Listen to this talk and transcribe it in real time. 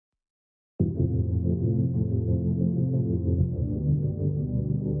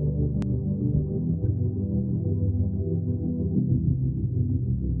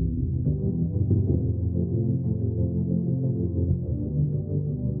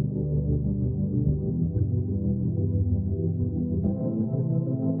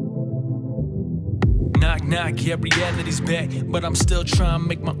knock, yeah, reality's back, but I'm still trying to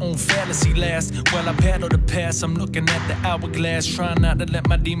make my own fantasy last. While I battle the past, I'm looking at the hourglass, trying not to let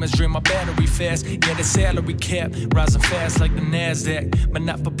my demons drain my battery fast. Yeah, the salary cap rising fast like the NASDAQ, but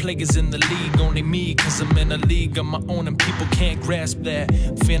not for players in the league, only me, cause I'm in a league of my own and people can't grasp that.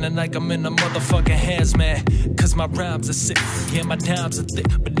 Feeling like I'm in a motherfucking hazmat, cause my rhymes are sick, yeah, my dimes are thick,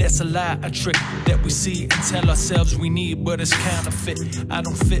 but that's a lie, a trick that we see and tell ourselves we need, but it's counterfeit. I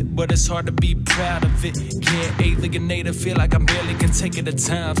don't fit, but it's hard to be proud of it. Yeah, alienated, feel like I barely can take it at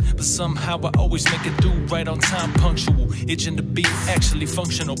times, but somehow I always make it through right on time, punctual, itching to be actually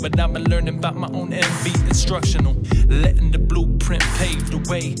functional, but I've been learning about my own MV instructional, letting the blueprint pave the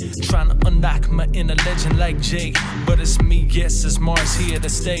way, trying to unlock my inner legend like Jay. But it's me, yes, it's Mars here to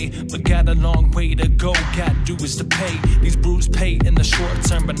stay, but got a long way to go, gotta do is to pay. These brews pay in the short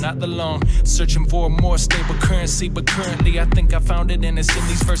term, but not the long, searching for a more stable currency, but currently I think I found it and it's in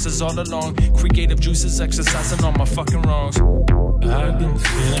these verses all along. Creative juices exercising all my fucking wrongs. I can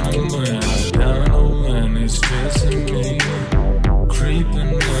feel when I'm down or when it's stressing me,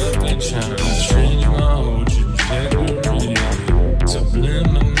 creeping up and trying to change my whole trajectory.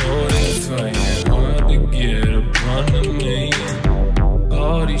 Subliminal, they fighting hard to get up under me.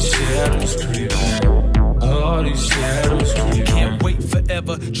 All these shadows creeping, all these shadows creeping. Can't wait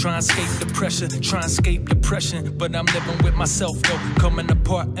forever, try and escape the pressure, try and escape depression, but I'm living with myself though, coming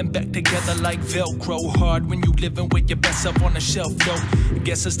apart and back together like Velcro. Hard when you living with your best self on the shelf though. I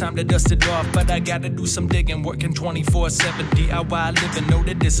guess it's time to dust it off, but I gotta do some digging, working 24/7 DIY living. Know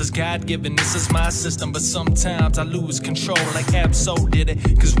that this is God-given, this is my system, but sometimes I lose control like Absol did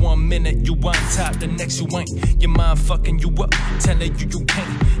it. Cause 1 minute you on top, the next you ain't. Your mind fucking you up, telling you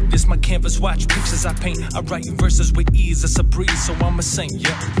can't. This my canvas, watch pictures I paint. I write verses with ease, it's a breeze, so I'm a saint,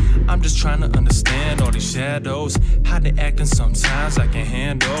 yeah. I'm just trying to understand all these shadows, how they acting sometimes I can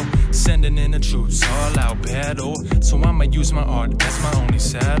handle. Sending in the troops, all out battle, so I'ma use my art as my only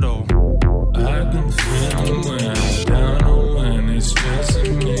saddle. I can feel when I'm down or when it's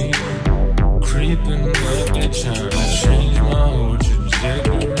stressing me, creeping up and trying to change my whole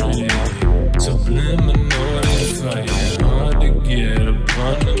trajectory. Subliminal, they fighting hard to get up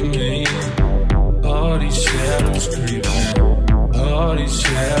under me. All these shadows creeping, all these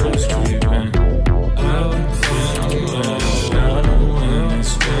shadows creeping.